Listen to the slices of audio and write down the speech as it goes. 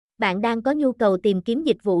Bạn đang có nhu cầu tìm kiếm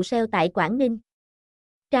dịch vụ SEO tại Quảng Ninh.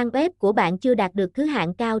 Trang web của bạn chưa đạt được thứ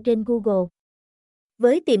hạng cao trên Google.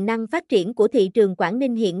 Với tiềm năng phát triển của thị trường Quảng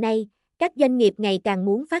Ninh hiện nay, các doanh nghiệp ngày càng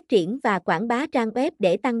muốn phát triển và quảng bá trang web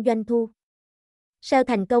để tăng doanh thu. SEO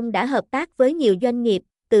thành công đã hợp tác với nhiều doanh nghiệp,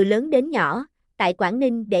 từ lớn đến nhỏ, tại Quảng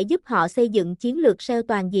Ninh để giúp họ xây dựng chiến lược SEO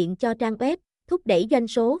toàn diện cho trang web, thúc đẩy doanh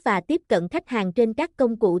số và tiếp cận khách hàng trên các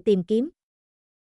công cụ tìm kiếm.